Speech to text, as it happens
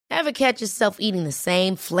Ever catch yourself eating the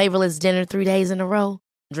same flavorless dinner 3 days in a row?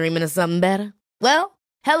 Dreaming of something better? Well,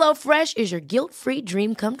 HelloFresh is your guilt-free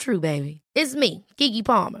dream come true, baby. It's me, Keke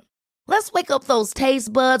Palmer. Let's wake up those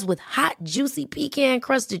taste buds with hot, juicy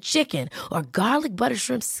pecan-crusted chicken or garlic butter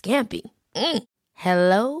shrimp scampi.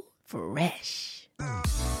 Hello Fresh.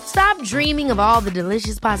 Stop dreaming of all the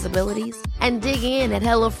delicious possibilities and dig in at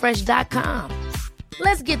HelloFresh.com.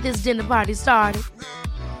 Let's get this dinner party started.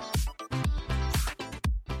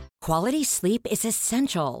 Quality sleep is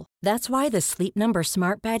essential. That's why the Sleep Number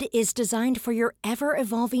Smart Bed is designed for your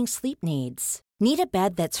ever-evolving sleep needs. Need a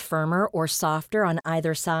bed that's firmer or softer on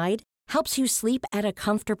either side? Helps you sleep at a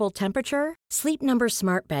comfortable temperature? Sleep Number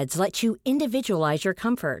Smart Beds let you individualize your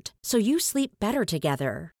comfort, so you sleep better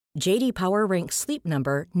together. J.D. Power ranks Sleep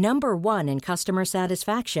Number number 1 in customer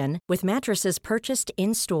satisfaction with mattresses purchased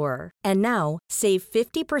in-store. And now, save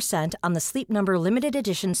 50% on the Sleep Number Limited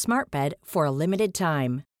Edition Smart Bed for a limited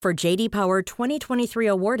time. For J.D. Power 2023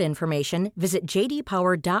 award information, visit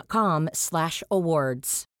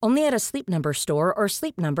jdpower.com/awards. Only at a Sleep Number store or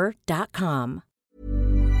sleepnumber.com.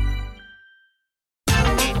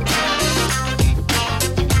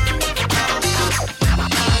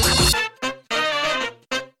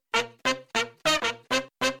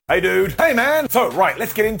 Hey dude. Hey man. So right,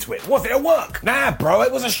 let's get into it. Was it a work? Nah bro,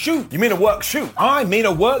 it was a shoot. You mean a work shoot? I mean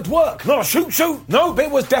a worked work. Not a shoot shoot. Nope,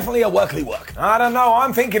 it was definitely a workly work. I don't know,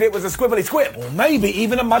 I'm thinking it was a squibbly squib. Or maybe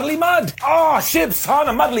even a muddly mud. Oh, shib son,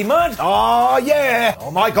 a muddly mud. Oh yeah.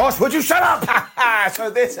 Oh my gosh, would you shut up? So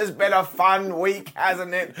this has been a fun week,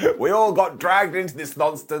 hasn't it? We all got dragged into this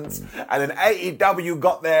nonsense, and then AEW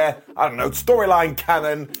got their, I don't know, storyline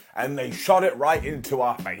canon, and they shot it right into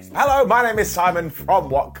our face. Hello, my name is Simon from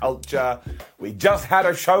What Culture. We just had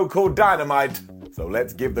a show called Dynamite, so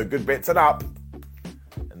let's give the good bits an up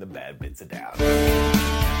and the bad bits a down.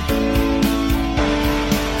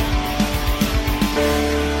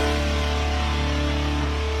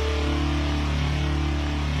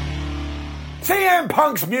 CM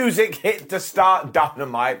Punk's music hit to start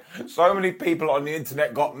Dynamite. So many people on the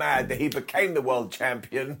internet got mad that he became the world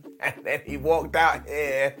champion, and then he walked out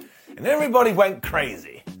here and everybody went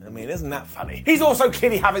crazy. I mean, isn't that funny? He's also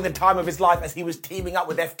clearly having the time of his life as he was teaming up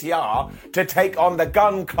with FTR to take on the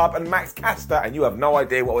Gun Club and Max Caster, and you have no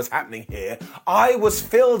idea what was happening here. I was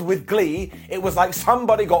filled with glee. It was like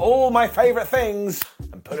somebody got all my favourite things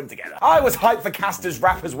and put them together. I was hyped for Caster's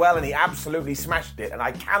rap as well, and he absolutely smashed it, and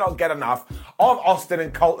I cannot get enough of Austin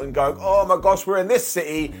and Colton going, oh my gosh, we're in this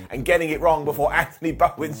city, and getting it wrong before Anthony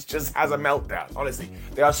Bowens just has a meltdown. Honestly,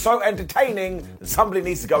 they are so entertaining that somebody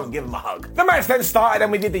needs to go and give them a hug. The match then started,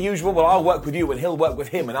 and we did the usual, well, I'll work with you and he'll work with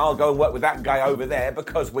him and I'll go and work with that guy over there,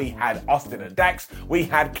 because we had Austin and Dax, we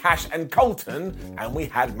had Cash and Colton, and we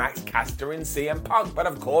had Max Caster and CM Punk. But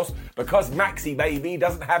of course, because Maxie Baby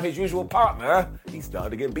doesn't have his usual partner, he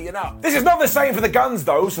started to get beaten up. This is not the same for the Guns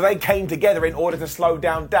though, so they came together in order to slow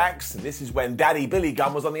down Dax, and this is when Daddy Billy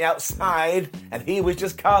Gunn was on the outside and he was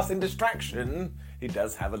just casting distraction. He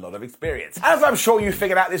does have a lot of experience. As I'm sure you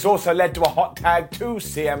figured out, this also led to a hot tag to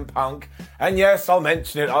CM Punk. And yes, I'll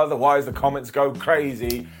mention it, otherwise the comments go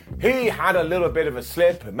crazy. He had a little bit of a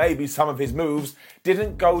slip, and maybe some of his moves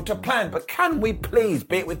didn't go to plan. But can we please,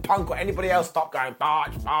 be it with Punk or anybody else, stop going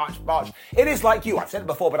botch, botch, botch? It is like you, I've said it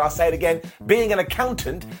before, but I'll say it again, being an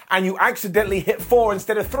accountant and you accidentally hit 4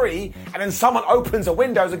 instead of 3, and then someone opens a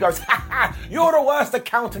windows and goes, ha ha, you're the worst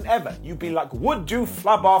accountant ever. You'd be like, would you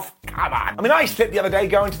flub off? Come on. I mean, I slipped the other day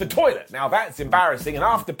going to the toilet. Now that's embarrassing, and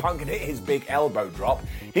after Punk had hit his big elbow drop,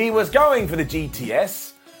 he was going for the GTS.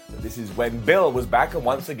 This is when Bill was back, and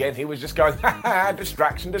once again he was just going, ha ha,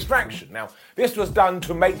 distraction, distraction. Now, this was done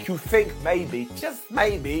to make you think maybe, just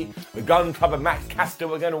maybe, the Gun Club and Max Caster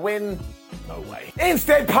were going to win. No way.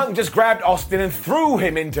 Instead, Punk just grabbed Austin and threw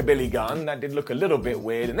him into Billy Gunn. That did look a little bit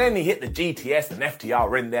weird. And then he hit the GTS and FTR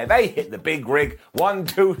were in there. They hit the big rig. 1,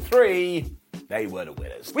 2, 3. They were the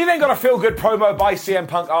winners. We then got a feel-good promo by CM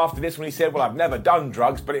Punk after this when he said, well, I've never done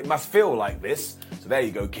drugs, but it must feel like this. So there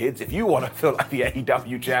you go, kids. If you want to feel like the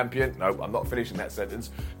AEW champion, no, I'm not finishing that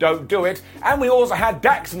sentence, don't do it. And we also had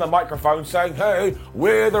Dax on the microphone saying, hey,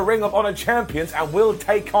 we're the Ring of Honor champions and we'll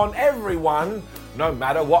take on everyone, no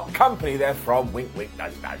matter what company they're from. Wink, wink,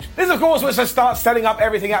 nudge, nudge. This, of course, was to start setting up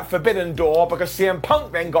everything at Forbidden Door, because CM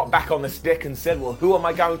Punk then got back on the stick and said, well, who am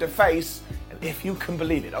I going to face? And if you can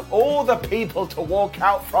believe it, of all the people to walk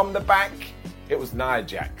out from the back, it was Nia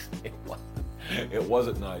Jax. It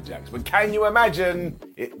wasn't Nia Jax, but can you imagine?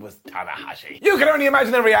 It was Tanahashi. You can only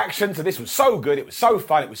imagine the reaction. So this was so good, it was so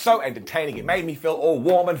fun, it was so entertaining, it made me feel all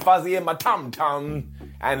warm and fuzzy in my tum-tum,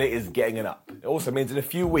 and it is getting it up. It also means in a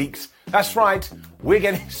few weeks, that's right, we're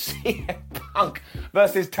getting CM Punk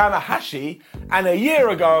versus Tanahashi, and a year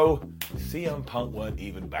ago, CM Punk weren't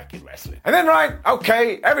even back in wrestling. And then, right,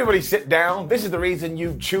 okay, everybody sit down. This is the reason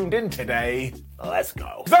you've tuned in today. Let's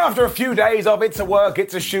go. So after a few days of it's a work,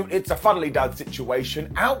 it's a shoot, it's a fuddly dud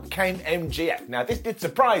situation, out came MJF. Now this did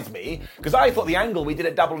surprise me, because I thought the angle we did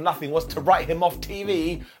at Double or Nothing was to write him off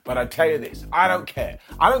TV, but I tell you this, I don't care.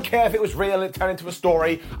 I don't care if it was real and it turned into a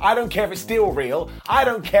story. I don't care if it's still real. I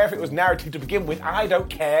don't care if it was narrative to begin with. I don't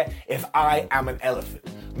care if I am an elephant.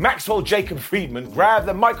 Maxwell Jacob Friedman grabbed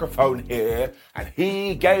the microphone here and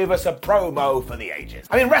he gave us a promo for the ages.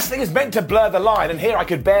 I mean, wrestling is meant to blur the line, and here I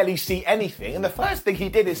could barely see anything, and the first thing he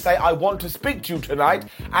did is say, I want to speak to you tonight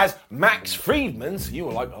as Max Friedman. So you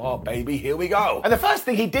were like, oh baby, here we go. And the first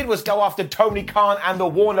thing he did was go after Tony Khan and the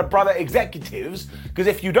Warner Brother executives, because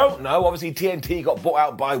if you don't know, obviously TNT got bought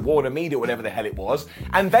out by Warner Media, whatever the hell it was,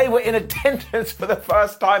 and they were in attendance for the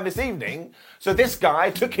first time this evening. So this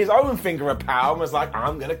guy took his own finger of power and was like,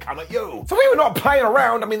 I'm going to come at you. So we were not playing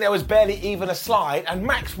around. I mean, there was barely even a slide. And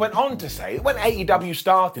Max went on to say that when AEW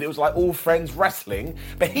started, it was like all friends wrestling.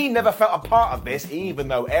 But he never felt a part of this, even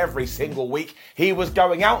though every single week he was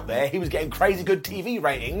going out there, he was getting crazy good TV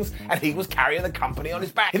ratings, and he was carrying the company on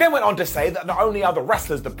his back. He then went on to say that not only are the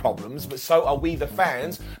wrestlers the problems, but so are we the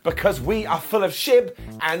fans, because we are full of shib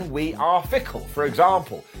and we are fickle. For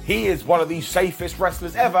example, he is one of the safest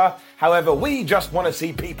wrestlers ever. However, we just want to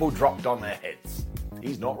see people dropped on their heads.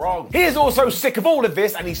 He's not wrong. He is also sick of all of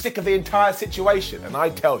this, and he's sick of the entire situation. And I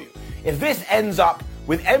tell you, if this ends up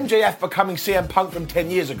with MJF becoming CM Punk from 10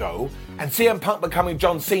 years ago, and CM Punk becoming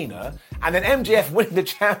John Cena, and then MJF winning the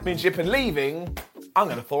championship and leaving, I'm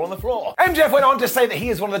going to fall on the floor. MJF went on to say that he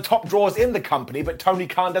is one of the top drawers in the company, but Tony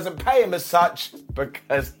Khan doesn't pay him as such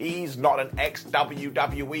because he's not an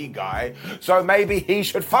ex-WWE guy. So maybe he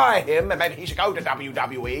should fire him, and maybe he should go to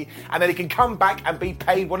WWE, and then he can come back and be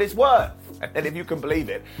paid what it's worth. And then if you can believe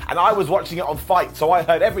it, and I was watching it on Fight, so I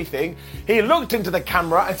heard everything, he looked into the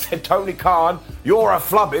camera and said, Tony Khan, you're a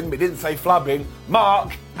flubbing, but he didn't say flubbing,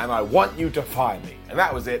 Mark, and I want you to fire me. And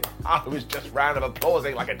that was it. I was just round of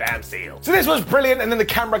applauding like a damn seal. So this was brilliant, and then the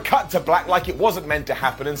camera cut to black like it wasn't meant to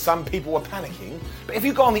happen, and some people were panicking. But if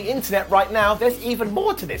you go on the internet right now, there's even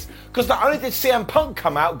more to this. Because not only did CM Punk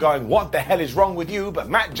come out going, what the hell is wrong with you? But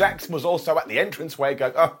Matt Jackson was also at the entranceway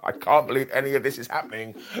going, oh, I can't believe any of this is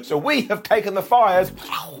happening. So we have taken the fires,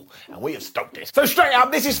 and we have stoked it. So straight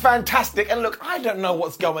up, this is fantastic. And look, I don't know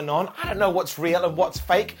what's going on. I don't know what's real and what's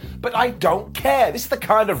fake, but I don't care. This is the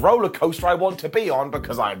kind of roller coaster I want to be on,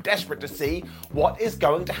 because I am desperate to see what is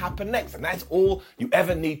going to happen next. And that's all you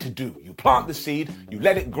ever need to do. You plant the seed, you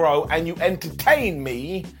let it grow, and you entertain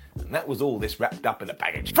me. And that was all this wrapped up in a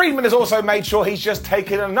package. Friedman has also made sure he's just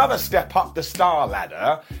taken another step up the star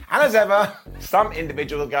ladder. And as ever, some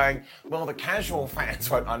individuals are going, well, the casual fans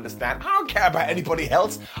won't understand. I don't care about anybody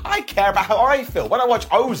else. I care about how I feel. When I watch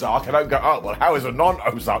Ozark, I don't go, oh, well, how is a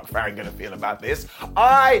non-Ozark fan going to feel about this?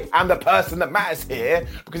 I am the person that matters here,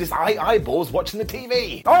 because it's eyeballs watching the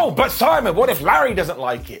TV. Oh, but Simon, what if Larry doesn't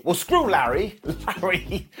like it? Well, screw Larry.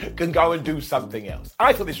 Larry can go and do something else.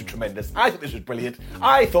 I thought this was tremendous. I thought this was brilliant.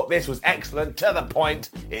 I thought this was excellent, to the point.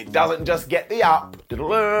 It doesn't just get the up,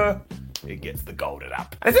 it gets the golden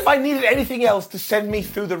up. As if I needed anything else to send me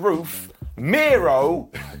through the roof, Miro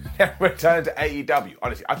returned to AEW.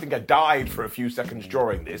 Honestly, I think I died for a few seconds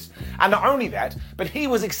during this. And not only that, but he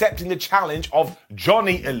was accepting the challenge of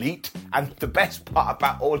Johnny Elite. And the best part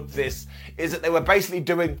about all of this is that they were basically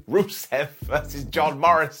doing Rusev versus John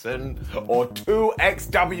Morrison, or two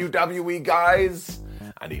ex-WWE guys.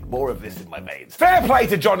 I need more of this in my veins. Fair play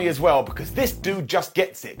to Johnny as well, because this dude just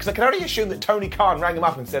gets it. Because I can only assume that Tony Khan rang him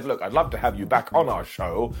up and said, look, I'd love to have you back on our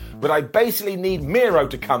show, but I basically need Miro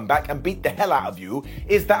to come back and beat the hell out of you.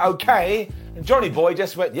 Is that okay? And Johnny Boy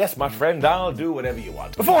just went, yes, my friend, I'll do whatever you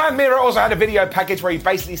want. Beforehand, Miro also had a video package where he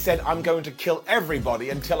basically said, I'm going to kill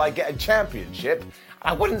everybody until I get a championship.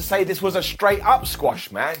 I wouldn't say this was a straight up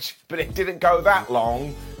squash match, but it didn't go that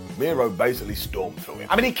long. Miro basically stormed through him.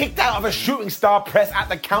 I mean, he kicked out of a shooting star press at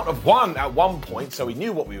the count of one at one point, so he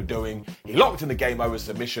knew what we were doing. He locked in the game over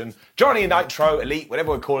submission. Johnny Nitro, Elite, whatever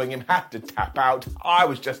we're calling him, had to tap out. I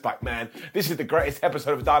was just like, man, this is the greatest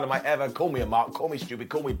episode of Dynamite ever. Call me a mark, call me stupid,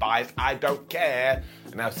 call me biased. I don't care.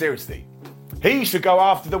 And now, seriously, he should go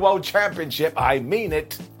after the World Championship. I mean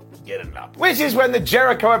it. Get it up. Which is when the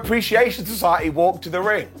Jericho Appreciation Society walked to the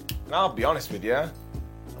ring. And I'll be honest with you,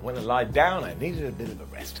 when I lied down, I needed a bit of a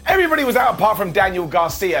rest. Everybody was out apart from Daniel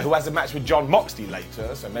Garcia, who has a match with Jon Moxley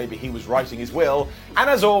later, so maybe he was writing his will. And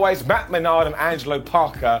as always, Matt Menard and Angelo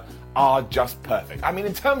Parker are just perfect. I mean,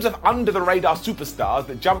 in terms of under-the-radar superstars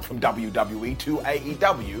that jumped from WWE to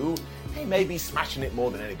AEW, they may be smashing it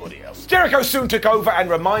more than anybody else. Jericho soon took over and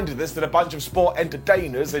reminded us that a bunch of sport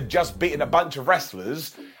entertainers had just beaten a bunch of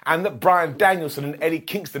wrestlers, and that Bryan Danielson and Eddie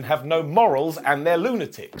Kingston have no morals and they're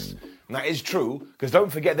lunatics. And that is true, because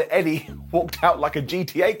don't forget that Eddie walked out like a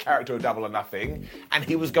GTA character of Double or Nothing, and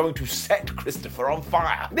he was going to set Christopher on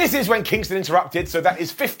fire. This is when Kingston interrupted, so that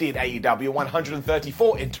is 50 in AEW,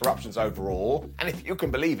 134 interruptions overall. And if you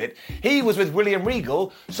can believe it, he was with William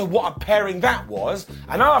Regal, so what a pairing that was.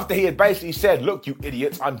 And after he had basically said, look, you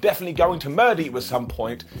idiots, I'm definitely going to murder you at some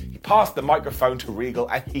point, he passed the microphone to Regal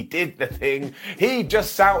and he did the thing. He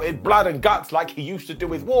just shouted blood and guts like he used to do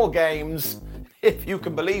with War Games. If you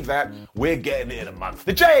can believe that, we're getting it in a month.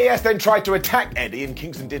 The JAS then tried to attack Eddie, and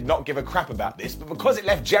Kingston did not give a crap about this, but because it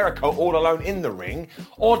left Jericho all alone in the ring,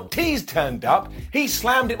 Ortiz turned up, he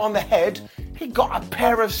slammed him on the head, he got a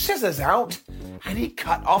pair of scissors out, and he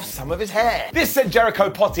cut off some of his hair. This sent Jericho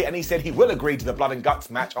potty, and he said he will agree to the blood and guts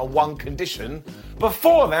match on one condition.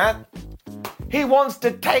 Before that, he wants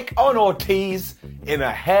to take on Ortiz in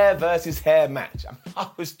a hair versus hair match. I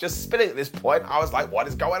was just spinning at this point. I was like, what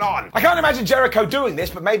is going on? I can't imagine Jericho doing this,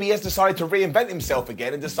 but maybe he has decided to reinvent himself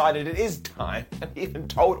again and decided it is time, and even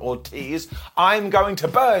told Ortiz, I'm going to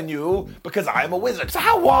burn you because I am a wizard. So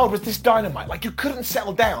how wild was this Dynamite? Like, you couldn't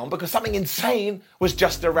settle down because something insane was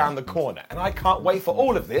just around the corner. And I can't wait for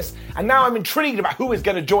all of this. And now I'm intrigued about who is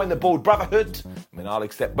going to join the Bald Brotherhood. I mean, I'll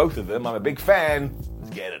accept both of them. I'm a big fan.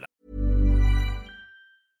 Let's get it up.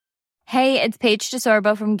 Hey, it's Paige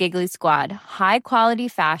DeSorbo from Giggly Squad. High quality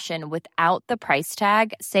fashion without the price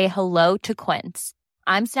tag. Say hello to Quince.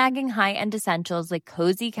 I'm snagging high-end essentials like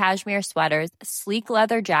cozy cashmere sweaters, sleek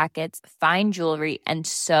leather jackets, fine jewelry, and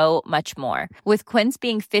so much more. With Quince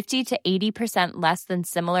being 50 to 80% less than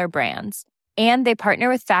similar brands. And they partner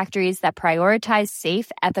with factories that prioritize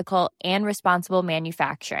safe, ethical, and responsible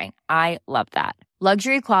manufacturing. I love that.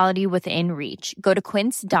 Luxury quality within reach. Go to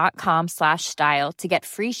quince.com/style to get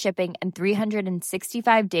free shipping and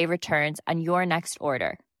 365-day returns on your next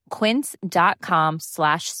order.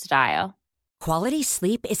 Quince.com/style. Quality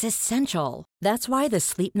sleep is essential. That's why the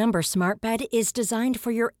Sleep Number Smart Bed is designed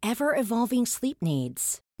for your ever-evolving sleep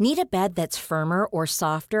needs. Need a bed that's firmer or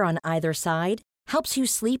softer on either side? Helps you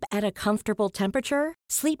sleep at a comfortable temperature?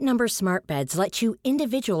 Sleep Number Smart Beds let you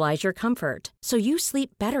individualize your comfort, so you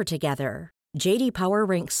sleep better together. J.D. Power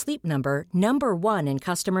ranks Sleep Number number 1 in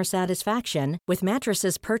customer satisfaction with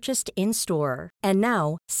mattresses purchased in-store. And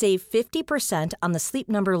now, save 50% on the Sleep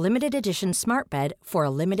Number Limited Edition Smart Bed for a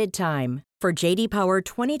limited time. For J.D. Power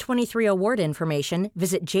 2023 award information,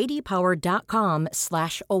 visit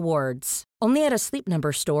jdpower.com/awards. Only at a Sleep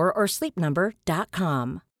Number store or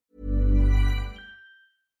sleepnumber.com.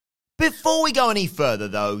 Before we go any further,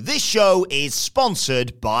 though, this show is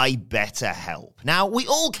sponsored by BetterHelp. Now, we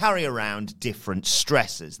all carry around different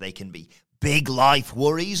stressors. They can be big life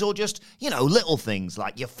worries or just, little things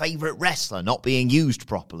like your favorite wrestler not being used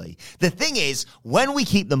properly. The thing is, when we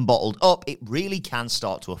keep them bottled up, it really can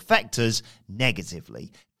start to affect us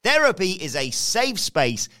negatively. Therapy is a safe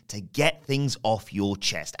space to get things off your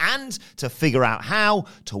chest and to figure out how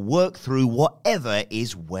to work through whatever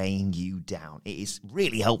is weighing you down. It is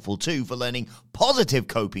really helpful too for learning positive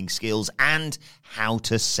coping skills and how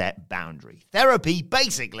to set boundaries. Therapy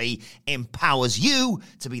basically empowers you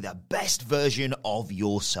to be the best version of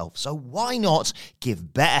yourself. So why not give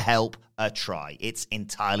BetterHelp a try? It's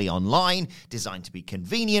entirely online, designed to be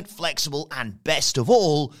convenient, flexible, and best of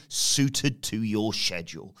all, suited to your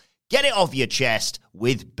schedule. Get it off your chest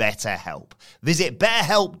with BetterHelp. Visit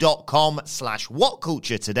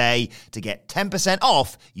betterhelp.com/whatculture today to get 10%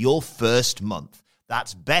 off your first month.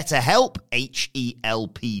 That's BetterHelp,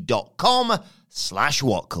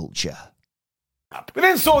 HELP.com/whatculture. We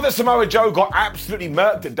then saw that Samoa Joe got absolutely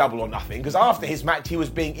murked at Double or Nothing because after his match he was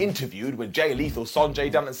being interviewed when Jay Lethal,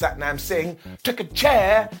 Sonjay Dutt and Satnam Singh took a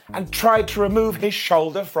chair and tried to remove his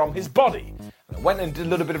shoulder from his body. And I went and did a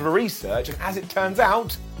little bit of a research, and as it turns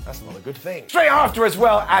out, that's not a good thing. Straight after as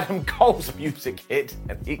well, Adam Cole's music hit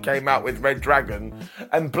and he came out with Red Dragon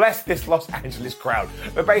and blessed this Los Angeles crowd.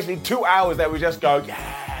 For basically 2 hours they were just going,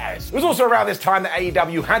 yes! It was also around this time that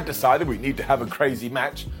AEW had decided we need to have a crazy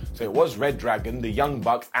match. So it was Red Dragon, the Young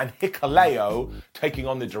Bucks, and Hikuleo taking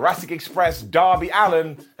on the Jurassic Express, Darby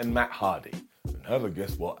Allin, and Matt Hardy. And have a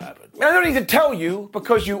guess what happened. Now, I don't need to tell you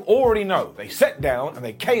because you already know. They sat down and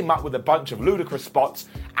they came up with a bunch of ludicrous spots,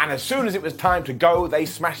 and as soon as it was time to go, they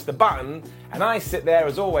smashed the button, and I sit there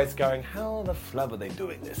as always going, how the flub are they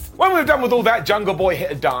doing this? When we were done with all that, Jungle Boy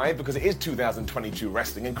hit a dive because it is 2022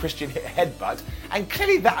 wrestling, and Christian hit a headbutt, and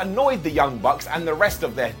clearly that annoyed the Young Bucks and the rest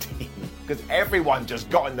of their team. because everyone just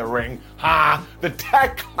got in the ring. The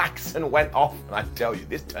tag klaxon went off, and I tell you,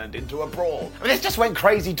 this turned into a brawl. I mean, this just went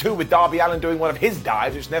crazy too, with Darby Allin doing one of his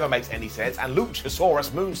dives, which never makes any sense, and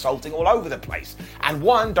Luchasaurus moonsaulting all over the place. And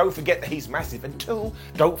one, don't forget that he's massive, and two,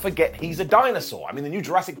 don't forget he's a dinosaur. I mean, the new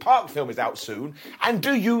Jurassic Park film is out soon, and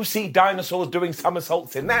do you see dinosaurs doing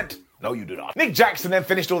somersaults in that? No, you do not. Nick Jackson then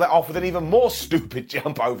finished all that off with an even more stupid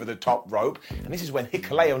jump over the top rope. And this is when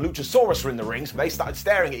Hikuleo and Luchasaurus were in the ring, so they started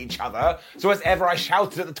staring at each other. So as ever, I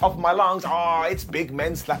shouted at the top of my lungs, it's big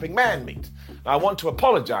men slapping man meat. Now, I want to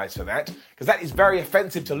apologise for that, because that is very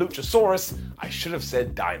offensive to Luchasaurus. I should have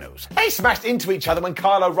said dinos. They smashed into each other when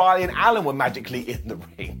Kyle O'Reilly and Allin were magically in the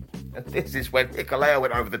ring. And this is when Hikuleo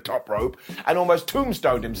went over the top rope and almost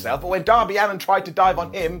tombstoned himself. But when Darby Allin tried to dive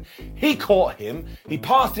on him, he caught him, he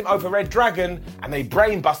passed him over Red Dragon, and they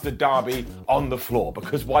brainbusted Darby on the floor.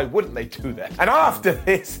 Because why wouldn't they do that? And after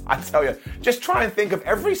this, I tell you, just try and think of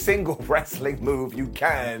every single wrestling move you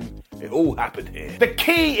can. It all happened here. The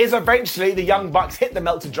key is eventually the Young Bucks hit the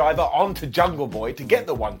Meltzer Driver onto Jungle Boy to get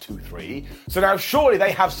the 1-2-3. So now surely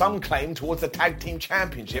they have some claim towards the Tag Team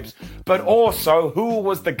Championships. But also, who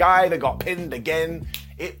was the guy that got pinned again?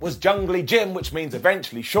 It was Jungly Jim, which means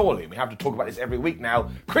eventually, surely, we have to talk about this every week now,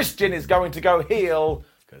 Christian is going to go heel,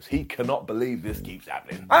 because he cannot believe this keeps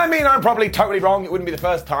happening. I mean, I'm probably totally wrong. It wouldn't be the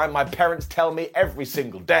first time. My parents tell me every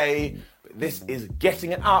single day, but this is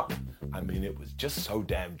getting it up. I mean, it was just so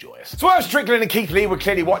damn joyous. Swerve Strickland and Keith Lee were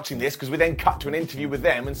clearly watching this, because we then cut to an interview with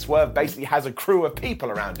them, and Swerve basically has a crew of people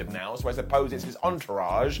around him now, so I suppose it's his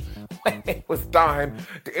entourage. When it was time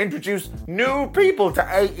to introduce new people to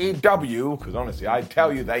AEW, because honestly, I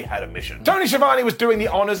tell you, they had a mission. Tony Schiavone was doing the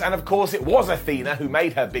honors, and of course it was Athena who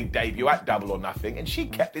made her big debut at Double or Nothing, and she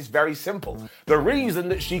kept this very simple. The reason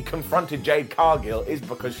that she confronted Jade Cargill is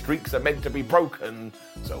because streaks are meant to be broken,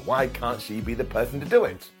 so why can't she be the person to do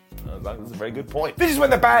it? That's a very good point. This is when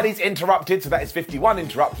the baddies interrupted, so that is 51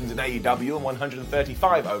 interruptions in AEW and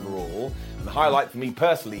 135 overall. And the highlight for me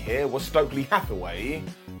personally here was Stokely Hathaway,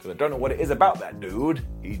 because I don't know what it is about that dude.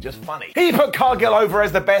 He's just funny. He put Cargill over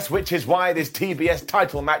as the best, which is why this TBS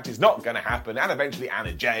title match is not going to happen. And eventually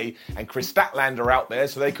Anna Jay and Chris Statlander are out there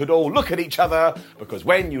so they could all look at each other, because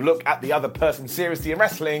when you look at the other person seriously in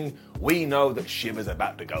wrestling, we know that shit is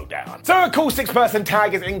about to go down. So a cool 6-person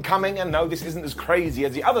tag is incoming, and no, this isn't as crazy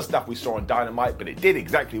as the other stuff we saw on Dynamite, but it did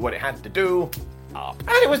exactly what it had to do. Up.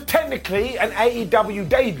 And it was technically an AEW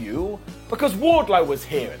debut because Wardlow was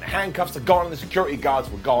here and the handcuffs are gone and the security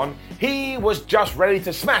guards were gone. He was just ready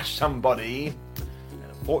to smash somebody. And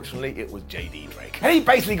unfortunately, it was JD Drake. And he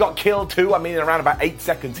basically got killed too. I mean, in around about 8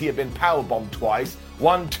 seconds, he had been powerbombed twice.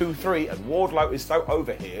 1, 2, 3, and Wardlow is so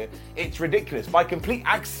over here, it's ridiculous. By complete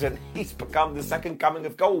accident, he's become the second coming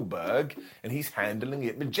of Goldberg, and he's handling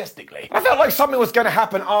it majestically. I felt like something was going to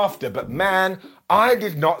happen after, but man, I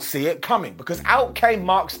did not see it coming, because out came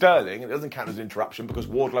Mark Sterling, and it doesn't count as an interruption because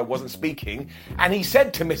Wardlow wasn't speaking, and he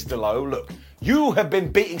said to Mr. Lowe, look, you have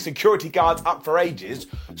been beating security guards up for ages,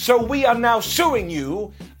 so we are now suing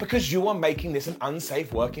you because you are making this an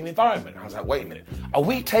unsafe working environment. I was like, wait a minute, are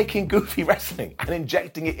we taking goofy wrestling and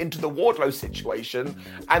injecting it into the Wardlow situation?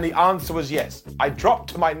 And the answer was yes. I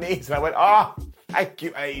dropped to my knees and I went, thank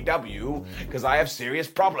you, AEW, because I have serious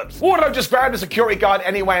problems. Wardlow just grabbed a security guard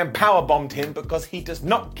anyway and powerbombed him because he does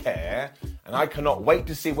not care. And I cannot wait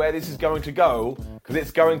to see where this is going to go, because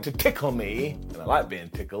it's going to tickle me, and I like being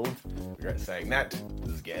tickled. I regret saying that.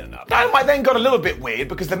 This is getting up. Dynamite then got a little bit weird,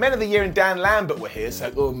 because the Men of the Year and Dan Lambert were here,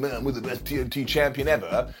 saying, oh man, we're the best TNT champion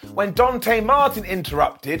ever, when Dante Martin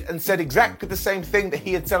interrupted and said exactly the same thing that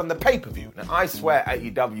he had said on the pay-per-view. Now, I swear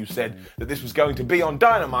AEW said that this was going to be on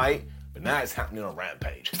Dynamite, but now it's happening on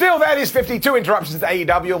Rampage. Still, that is 52 interruptions to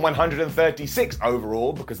AEW and 136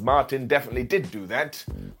 overall, because Martin definitely did do that.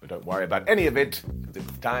 But don't worry about any of it, because it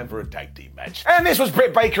was time for a tag team match. And this was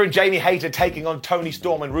Britt Baker and Jamie Hayter taking on Toni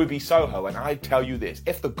Storm and Ruby Soho. And I tell you this,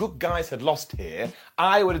 if the good guys had lost here,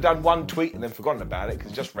 I would have done one tweet and then forgotten about it, because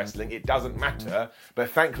it's just wrestling, it doesn't matter. But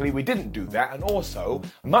thankfully we didn't do that. And also,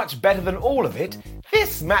 much better than all of it,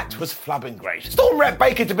 this match was flubbing great. Storm rep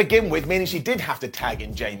Baker to begin with, meaning she did have to tag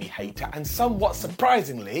in Jamie Hayter, and somewhat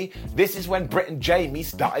surprisingly, this is when Britt and Jamie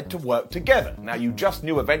started to work together. Now, you just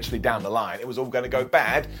knew eventually down the line it was all going to go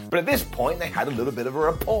bad, but at this point, they had a little bit of a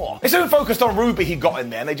rapport. They soon focused on Ruby. He got in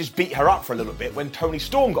there, and they just beat her up for a little bit when Toni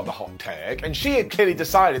Storm got the hot tag, and she had clearly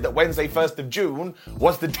decided that Wednesday, 1st of June,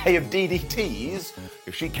 was the day of DDTs,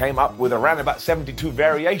 if she came up with around about 72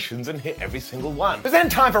 variations and hit every single one. It was then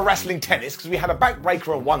time for wrestling tennis, because we had a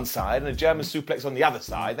backbreaker on one side and a German suplex on the other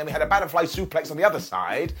side, then we had a butterfly suplex on the other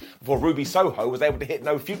side, before Ruby Soho was able to hit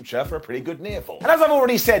No Future for a pretty good near fall. And as I've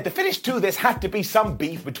already said, the finish to this had to be some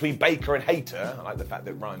beef between Baker and Hayter. I like the fact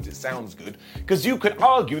that it rhymes, it sounds good, because you could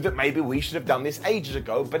argue that maybe we should have done this ages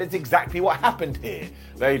ago, but it's exactly what happened here.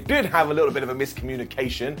 They did have a little bit of a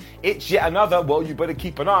miscommunication. It's yet another, well, you better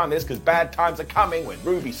keep an eye on this because bad times are coming when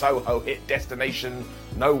Ruby Soho hit Destination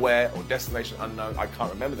Nowhere or Destination Unknown, I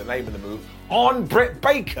can't remember the name of the move, on Britt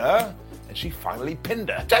Baker. And she finally pinned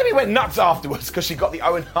her. Jamie went nuts afterwards because she got the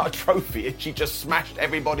Owen Hart trophy and she just smashed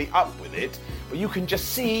everybody up with it. But you can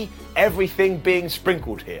just see everything being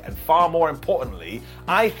sprinkled here. And far more importantly,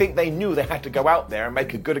 I think they knew they had to go out there and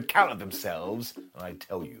make a good account of themselves. And I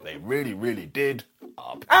tell you, they really, really did.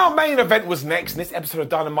 Our main event was next, and this episode of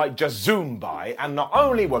Dynamite just zoomed by, and not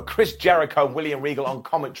only were Chris Jericho and William Regal on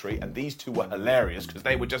commentary, and these two were hilarious because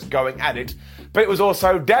they were just going at it, but it was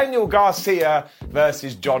also Daniel Garcia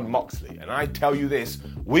versus Jon Moxley. And I tell you this,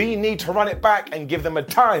 we need to run it back and give them a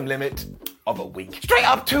time limit of a week. Straight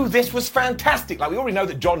up too, this was fantastic. Like, we already know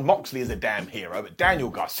that Jon Moxley is a damn hero, but Daniel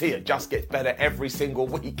Garcia just gets better every single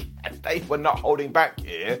week, and they were not holding back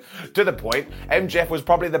here, to the point MJF was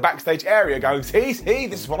probably in the backstage area going, see,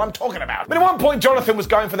 this is what I'm talking about. But at one point, Jonathan was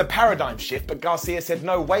going for the paradigm shift, but Garcia said,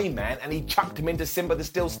 no way, man, and he chucked him into Simba the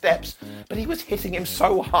Steel Steps, but he was hitting him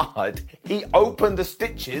so hard, he opened the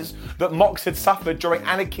stitches that Mox had suffered during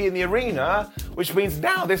Anarchy in the Arena, which means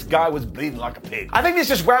now this guy was bleeding like a pig. I think this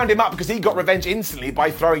just wound him up because he got revenge instantly by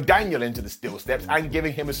throwing Daniel into the Steel Steps and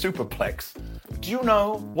giving him a superplex. Do you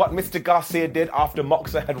know what Mr. Garcia did after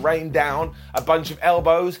Moxer had rained down a bunch of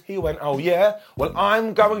elbows? He went, oh yeah? Well,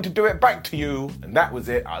 I'm going to do it back to you. And that was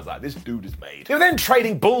it. I was like, this dude is made. They were then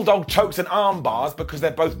trading bulldog chokes and arm bars because they're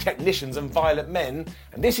both technicians and violent men.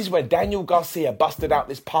 And this is where Daniel Garcia busted out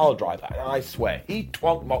this pile driver. And I swear, he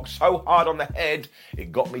twonked Mox so hard on the head,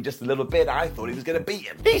 it got me just a little bit. I thought he was going to beat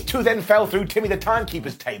him. These two then fell through Timmy the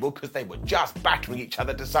Timekeeper's table because they were just battering each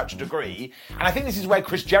other to such a degree. And I think this is where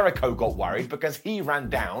Chris Jericho got worried because he ran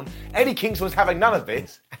down. Eddie Kingston was having none of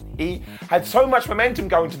this. He had so much momentum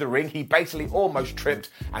going to the ring, he basically almost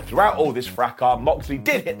tripped. And throughout all this fracas, Moxley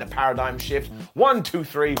did hit the paradigm shift. 1, 2,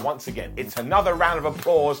 3, once again. It's another round of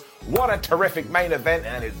applause. What a terrific main event,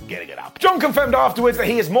 and it's getting it up. John confirmed afterwards that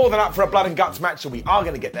he is more than up for a blood and guts match, so we are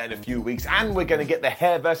going to get that in a few weeks, and we're going to get the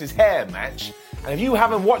hair versus hair match. And if you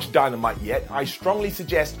haven't watched Dynamite yet, I strongly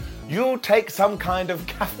suggest you'll take some kind of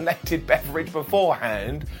caffeinated beverage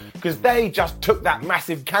beforehand, because they just took that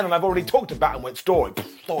massive cannon I've already talked about and went story,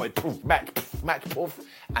 poof, match, poof,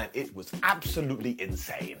 and it was absolutely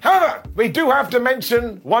insane. However, we do have to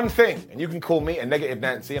mention one thing, and you can call me a negative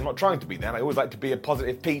Nancy. I'm not trying to be that. I always like to be a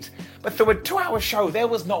positive Pete. But through a 2-hour show, there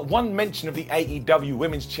was not one mention of the AEW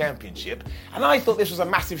Women's Championship, and I thought this was a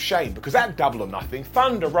massive shame, because at Double or Nothing,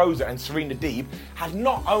 Thunder Rosa and Serena Deeb had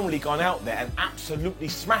not only gone out there and absolutely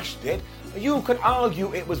smashed it, but you could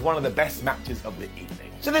argue it was one of the best matches of the evening.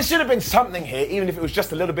 So there should have been something here, even if it was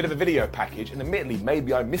just a little bit of a video package, and admittedly,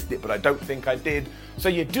 maybe I missed it, but I don't think I did. So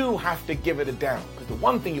you do have to give it a down, because the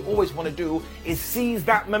one thing you always want to do is seize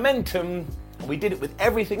that momentum, and we did it with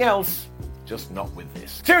everything else, just not with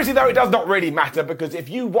this. Seriously though, it does not really matter, because if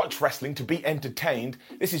you watch wrestling to be entertained,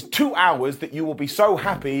 this is 2 hours that you will be so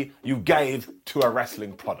happy you gave to a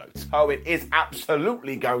wrestling product. So it is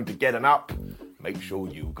absolutely going to get an up. Make sure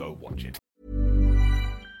you go watch it.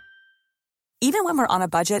 Even when we're on a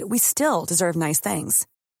budget, we still deserve nice things.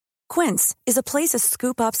 Quince is a place to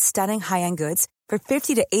scoop up stunning high-end goods for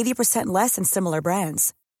 50 to 80% less than similar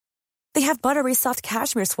brands. They have buttery soft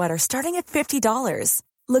cashmere sweaters starting at $50,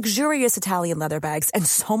 luxurious Italian leather bags, and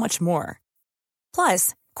so much more.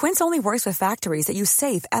 Plus, Quince only works with factories that use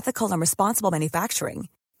safe, ethical, and responsible manufacturing.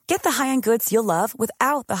 Get the high-end goods you'll love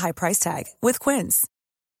without the high price tag with Quince.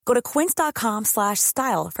 Go to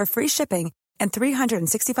quince.com/style for free shipping and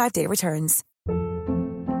 365-day returns.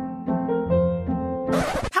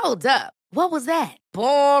 Hold up. What was that?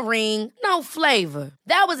 Boring. No flavor.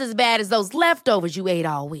 That was as bad as those leftovers you ate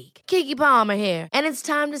all week. Keke Palmer here, and it's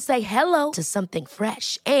time to say hello to something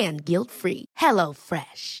fresh and guilt-free. Hello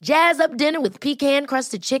Fresh. Jazz up dinner with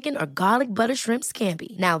pecan-crusted chicken or garlic butter shrimp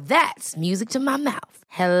scampi. Now that's music to my mouth.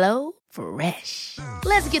 Hello Fresh.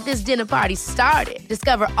 Let's get this dinner party started.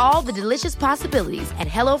 Discover all the delicious possibilities at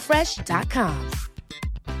HelloFresh.com.